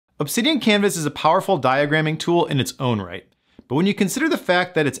Obsidian Canvas is a powerful diagramming tool in its own right. But when you consider the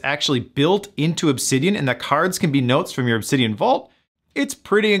fact that it's actually built into Obsidian and that cards can be notes from your Obsidian vault, it's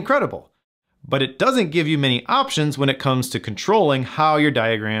pretty incredible. But it doesn't give you many options when it comes to controlling how your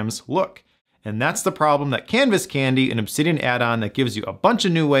diagrams look. And that's the problem that Canvas Candy, an Obsidian add-on that gives you a bunch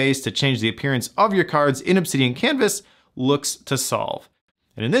of new ways to change the appearance of your cards in Obsidian Canvas, looks to solve.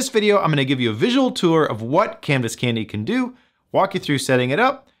 And in this video, I'm going to give you a visual tour of what Canvas Candy can do, walk you through setting it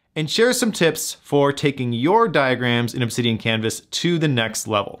up, and share some tips for taking your diagrams in Obsidian Canvas to the next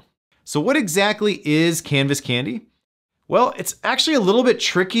level. So what exactly is Canvas Candy? Well, it's actually a little bit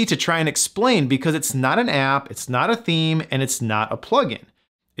tricky to try and explain because it's not an app, it's not a theme, and it's not a plugin.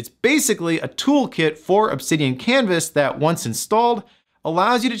 It's basically a toolkit for Obsidian Canvas that, once installed,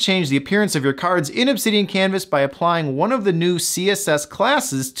 allows you to change the appearance of your cards in Obsidian Canvas by applying one of the new CSS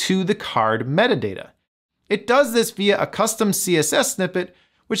classes to the card metadata. It does this via a custom CSS snippet,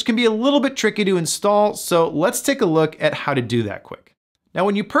 which can be a little bit tricky to install, so let's take a look at how to do that quick. Now,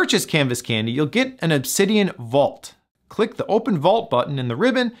 when you purchase Canvas Candy, you'll get an Obsidian Vault. Click the Open Vault button in the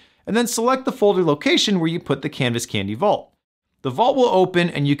ribbon, and then select the folder location where you put the Canvas Candy Vault. The vault will open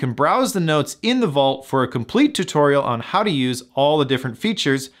and you can browse the notes in the vault for a complete tutorial on how to use all the different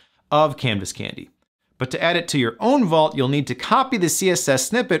features of Canvas Candy. But to add it to your own vault, you'll need to copy the CSS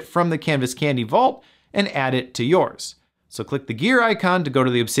snippet from the Canvas Candy Vault and add it to yours. So click the gear icon to go to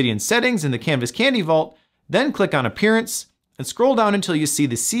the Obsidian settings in the Canvas Candy Vault, then click on Appearance, and scroll down until you see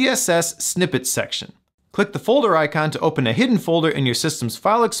the CSS Snippets section. Click the folder icon to open a hidden folder in your system's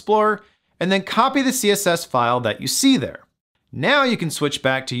file explorer, and then copy the CSS file that you see there. Now you can switch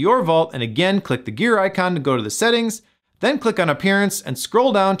back to your vault and again click the gear icon to go to the settings, then click on Appearance and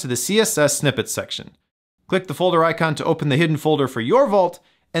scroll down to the CSS Snippets section. Click the folder icon to open the hidden folder for your vault,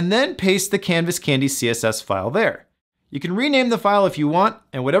 and then paste the Canvas Candy CSS file there. You can rename the file if you want,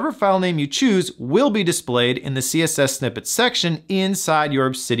 and whatever file name you choose will be displayed in the CSS Snippets section inside your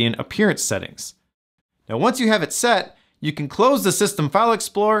Obsidian appearance settings. Now, once you have it set, you can close the System File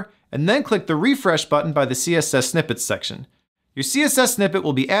Explorer and then click the Refresh button by the CSS Snippets section. Your CSS snippet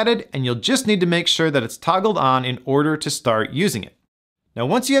will be added, and you'll just need to make sure that it's toggled on in order to start using it. Now,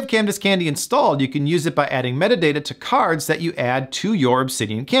 once you have Canvas Candy installed, you can use it by adding metadata to cards that you add to your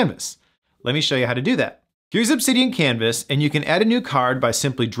Obsidian Canvas. Let me show you how to do that. Here's Obsidian Canvas, and you can add a new card by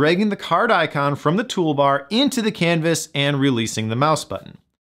simply dragging the card icon from the toolbar into the canvas and releasing the mouse button.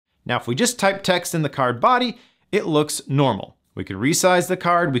 Now, if we just type text in the card body, it looks normal. We can resize the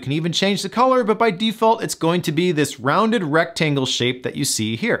card, we can even change the color, but by default, it's going to be this rounded rectangle shape that you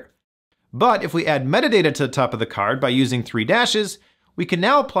see here. But if we add metadata to the top of the card by using 3 dashes, we can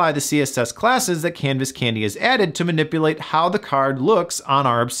now apply the CSS classes that Canvas Candy has added to manipulate how the card looks on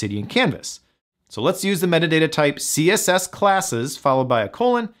our Obsidian Canvas. So let's use the metadata type CSS Classes followed by a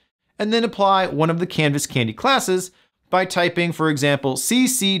colon, and then apply one of the Canvas Candy classes by typing, for example,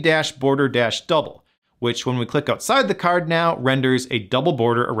 cc-border-double, which when we click outside the card now renders a double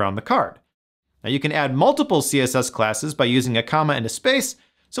border around the card. Now you can add multiple CSS classes by using a comma and a space,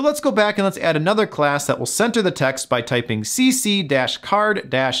 so let's go back and let's add another class that will center the text by typing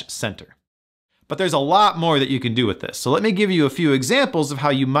cc-card-center. But there's a lot more that you can do with this, so let me give you a few examples of how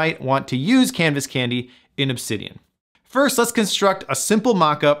you might want to use Canvas Candy in Obsidian. First, let's construct a simple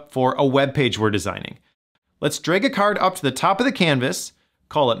mockup for a web page we're designing. Let's drag a card up to the top of the canvas,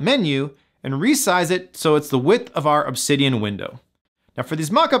 call it Menu, and resize it so it's the width of our Obsidian window. Now for these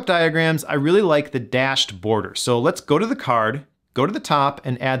mockup diagrams, I really like the dashed border. So let's go to the card, go to the top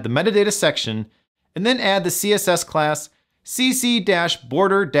and add the metadata section, and then add the CSS class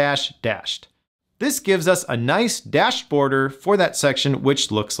cc-border-dashed. This gives us a nice dashed border for that section, which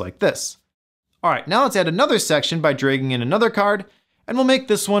looks like this. All right, now let's add another section by dragging in another card, and we'll make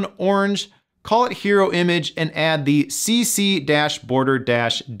this one orange, call it hero image, and add the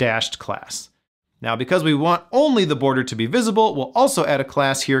cc-border-dashed class. Now, because we want only the border to be visible, we'll also add a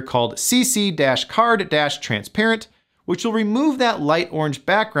class here called cc-card-transparent, which will remove that light orange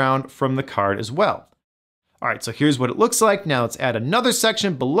background from the card as well. All right, so here's what it looks like. Now let's add another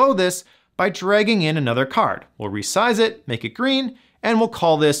section below this by dragging in another card. We'll resize it, make it green, and we'll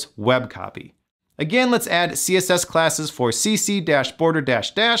call this web copy. Again, let's add CSS classes for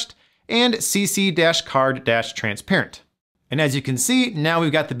cc-border-dashed and cc-card-transparent. And as you can see, now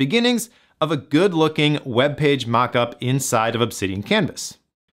we've got the beginnings of a good looking web page mockup inside of Obsidian Canvas.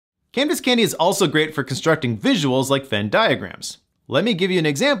 Canvas Candy is also great for constructing visuals like Venn diagrams. Let me give you an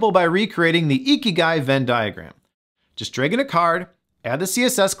example by recreating the Ikigai Venn diagram. Just drag in a card, add the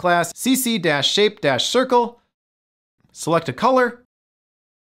CSS class cc-shape-circle, select a color,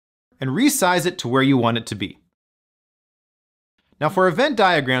 and resize it to where you want it to be. Now for a Venn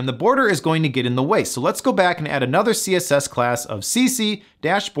diagram, the border is going to get in the way, so let's go back and add another CSS class of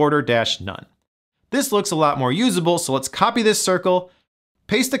cc-border-none. This looks a lot more usable, so let's copy this circle,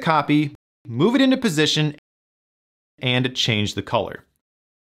 paste a copy, move it into position, and change the color.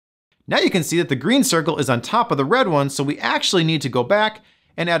 Now you can see that the green circle is on top of the red one, so we actually need to go back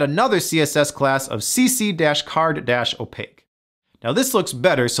and add another CSS class of cc-card-opaque. Now this looks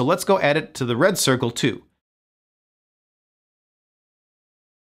better, so let's go add it to the red circle too.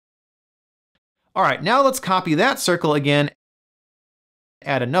 All right, now let's copy that circle again,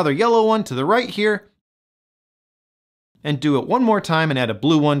 add another yellow one to the right here, and do it one more time and add a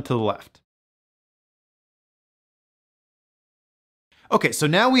blue one to the left. Okay, so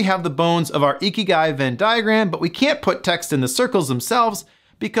now we have the bones of our Ikigai Venn diagram, but we can't put text in the circles themselves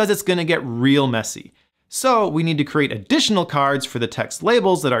because it's gonna get real messy. So we need to create additional cards for the text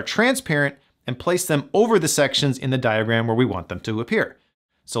labels that are transparent and place them over the sections in the diagram where we want them to appear.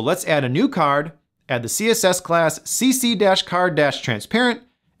 So let's add a new card, add the CSS class cc-card-transparent,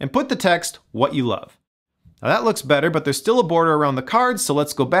 and put the text, "What you love." Now that looks better, but there's still a border around the card, so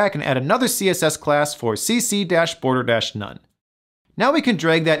let's go back and add another CSS class for cc-border-none. Now we can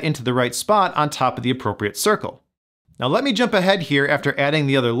drag that into the right spot on top of the appropriate circle. Now let me jump ahead here after adding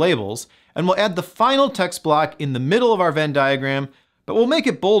the other labels, and we'll add the final text block in the middle of our Venn diagram, but we'll make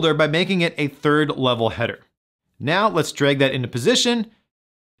it bolder by making it a third level header. Now let's drag that into position,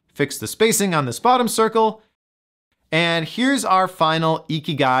 fix the spacing on this bottom circle, and here's our final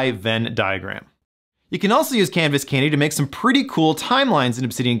Ikigai Venn diagram. You can also use Canvas Candy to make some pretty cool timelines in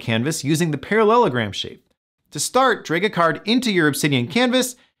Obsidian Canvas using the parallelogram shape. To start, drag a card into your Obsidian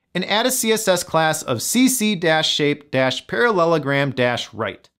Canvas and add a CSS class of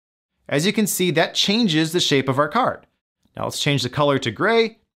cc-shape-parallelogram-right. As you can see, that changes the shape of our card. Now let's change the color to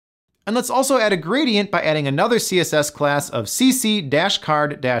gray, and let's also add a gradient by adding another CSS class of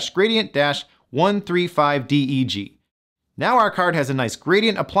cc-card-gradient-135deg. Now our card has a nice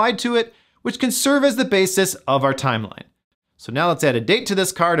gradient applied to it, which can serve as the basis of our timeline. So now let's add a date to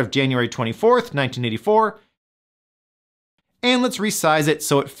this card of January 24th, 1984, and let's resize it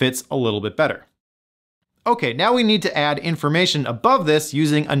so it fits a little bit better. Okay, now we need to add information above this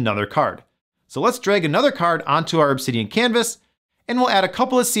using another card. So let's drag another card onto our Obsidian Canvas, and we'll add a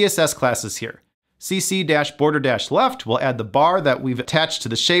couple of CSS classes here. cc-border-left will add the bar that we've attached to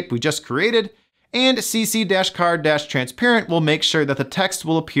the shape we just created, and cc-card-transparent will make sure that the text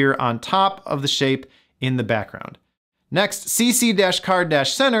will appear on top of the shape in the background. Next,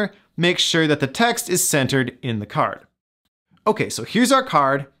 cc-card-center makes sure that the text is centered in the card. Okay, so here's our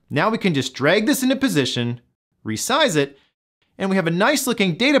card. Now we can just drag this into position, resize it, and we have a nice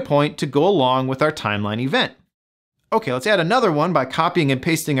looking data point to go along with our timeline event. Okay, let's add another one by copying and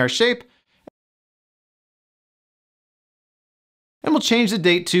pasting our shape. And we'll change the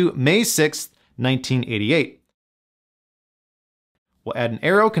date to May 6th, 1988. We'll add an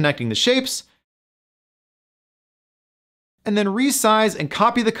arrow connecting the shapes, and then resize and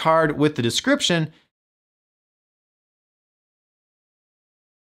copy the card with the description.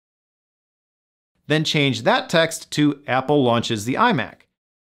 Then change that text to Apple launches the iMac.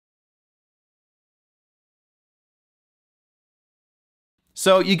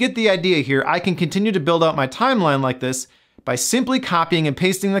 So you get the idea here. I can continue to build out my timeline like this by simply copying and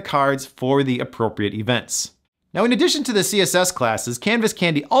pasting the cards for the appropriate events. Now, in addition to the CSS classes, Canvas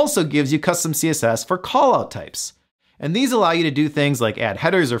Candy also gives you custom CSS for callout types. And these allow you to do things like add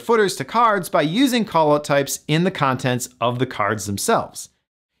headers or footers to cards by using callout types in the contents of the cards themselves.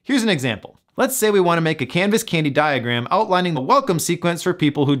 Here's an example. Let's say we want to make a Canvas Candy diagram outlining the welcome sequence for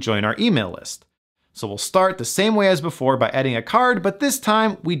people who join our email list. So we'll start the same way as before by adding a card, but this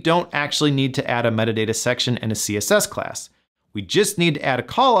time we don't actually need to add a metadata section and a CSS class. We just need to add a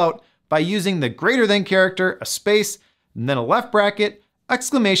callout by using the greater than character, a space, and then a left bracket,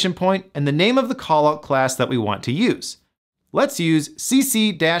 exclamation point, and the name of the callout class that we want to use. Let's use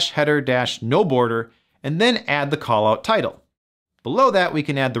cc-header-noborder and then add the callout title. Below that, we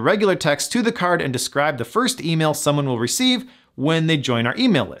can add the regular text to the card and describe the first email someone will receive when they join our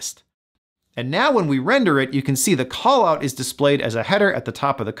email list. And now when we render it, you can see the callout is displayed as a header at the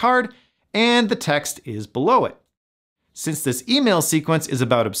top of the card, and the text is below it. Since this email sequence is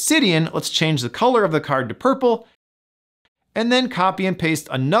about Obsidian, let's change the color of the card to purple, and then copy and paste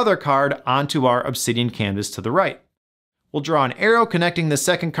another card onto our Obsidian canvas to the right. We'll draw an arrow connecting the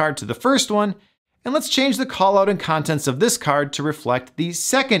second card to the first one, and let's change the callout and contents of this card to reflect the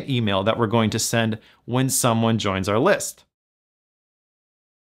second email that we're going to send when someone joins our list.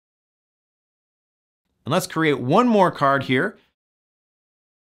 And let's create one more card here.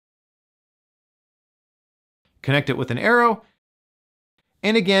 Connect it with an arrow,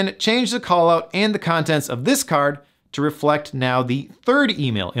 And again, change the callout and the contents of this card to reflect now the third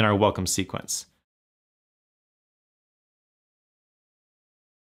email in our welcome sequence.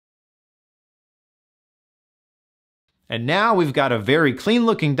 And now we've got a very clean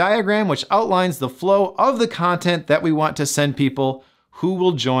looking diagram which outlines the flow of the content that we want to send people who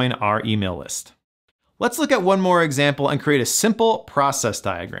will join our email list. Let's look at one more example and create a simple process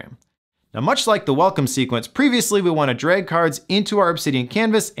diagram. Now, much like the welcome sequence previously, we want to drag cards into our Obsidian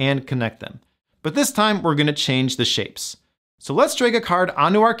Canvas and connect them. But this time we're going to change the shapes. So let's drag a card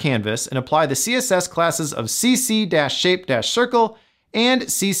onto our canvas and apply the CSS classes of cc-shape-circle and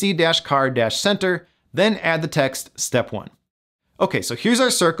cc-card-center, then add the text step 1. Okay, so here's our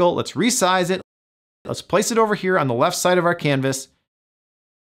circle. Let's resize it. Let's place it over here on the left side of our canvas.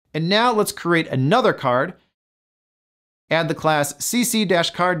 And now let's create another card. Add the class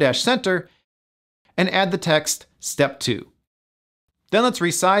cc-card-center and add the text step 2. Then let's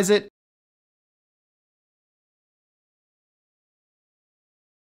resize it.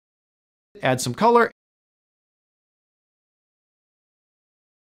 Add some color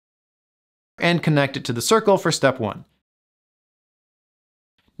and connect it to the circle for step 1.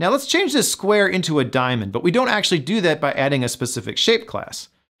 Now let's change this square into a diamond, but we don't actually do that by adding a specific shape class.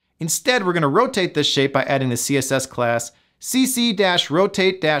 Instead, we're going to rotate this shape by adding the CSS class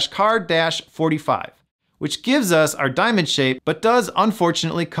cc-rotate-card-45, which gives us our diamond shape, but does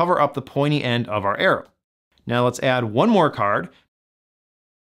unfortunately cover up the pointy end of our arrow. Now let's add one more card.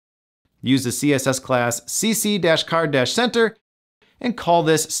 Use the CSS class cc-card-center and call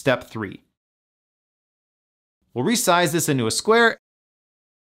this step 3. We'll resize this into a square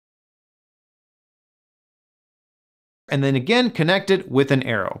and then again connect it with an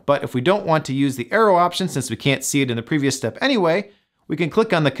arrow. But if we don't want to use the arrow option, since we can't see it in the previous step anyway, we can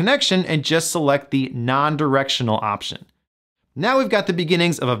click on the connection and just select the non-directional option. Now we've got the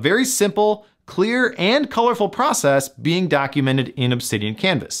beginnings of a very simple, clear, and colorful process being documented in Obsidian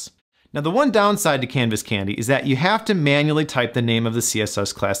Canvas. Now the one downside to Canvas Candy is that you have to manually type the name of the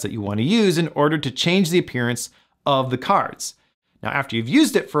CSS class that you want to use in order to change the appearance of the cards. Now, after you've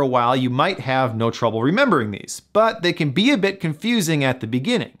used it for a while, you might have no trouble remembering these, but they can be a bit confusing at the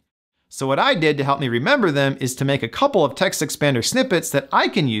beginning. So what I did to help me remember them is to make a couple of TextExpander snippets that I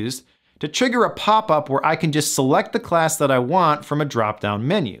can use to trigger a pop-up where I can just select the class that I want from a drop-down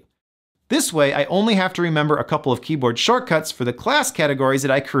menu. This way, I only have to remember a couple of keyboard shortcuts for the class categories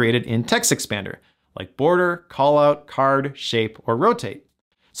that I created in TextExpander, like border, callout, card, shape, or rotate.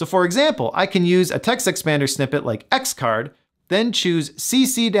 So for example, I can use a TextExpander snippet like xcard, then choose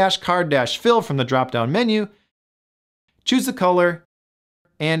cc-card-fill from the drop-down menu, choose the color,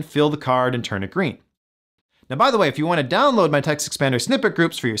 and fill the card and turn it green. Now, by the way, if you want to download my TextExpander snippet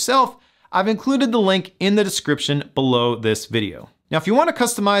groups for yourself, I've included the link in the description below this video. Now, if you want to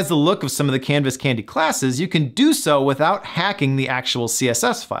customize the look of some of the Canvas Candy classes, you can do so without hacking the actual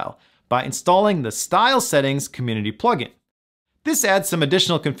CSS file by installing the Style Settings Community plugin. This adds some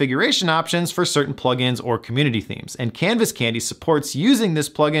additional configuration options for certain plugins or community themes, and Canvas Candy supports using this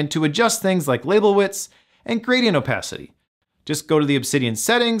plugin to adjust things like label widths and gradient opacity. Just go to the Obsidian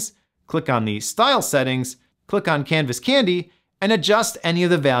settings, click on the Style Settings, click on Canvas Candy, and adjust any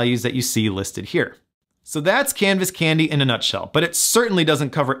of the values that you see listed here. So that's Canvas Candy in a nutshell, but it certainly doesn't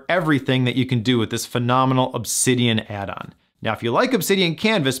cover everything that you can do with this phenomenal Obsidian add-on. Now, if you like Obsidian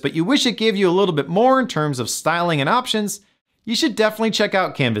Canvas, but you wish it gave you a little bit more in terms of styling and options, you should definitely check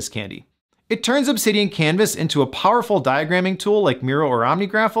out Canvas Candy. It turns Obsidian Canvas into a powerful diagramming tool like Miro or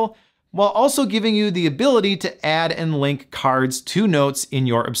OmniGraffle, while also giving you the ability to add and link cards to notes in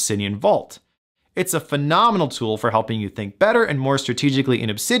your Obsidian Vault. It's a phenomenal tool for helping you think better and more strategically in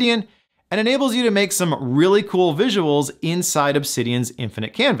Obsidian, and enables you to make some really cool visuals inside Obsidian's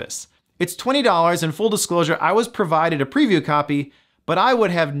Infinite Canvas. It's $20, and full disclosure, I was provided a preview copy, but I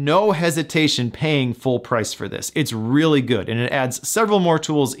would have no hesitation paying full price for this. It's really good, and it adds several more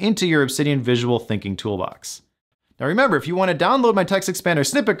tools into your Obsidian visual thinking toolbox. Now remember, if you want to download my TextExpander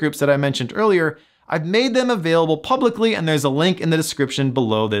snippet groups that I mentioned earlier, I've made them available publicly, and there's a link in the description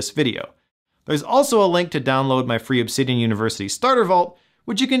below this video. There's also a link to download my free Obsidian University Starter Vault,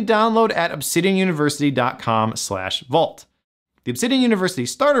 which you can download at obsidianuniversity.com/vault. The Obsidian University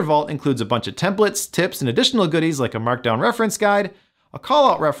Starter Vault includes a bunch of templates, tips, and additional goodies like a Markdown reference guide, a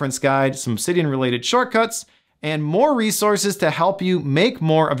callout reference guide, some Obsidian-related shortcuts, and more resources to help you make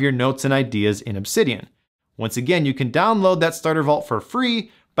more of your notes and ideas in Obsidian. Once again, you can download that Starter Vault for free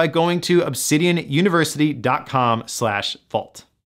by going to obsidianuniversity.com/vault.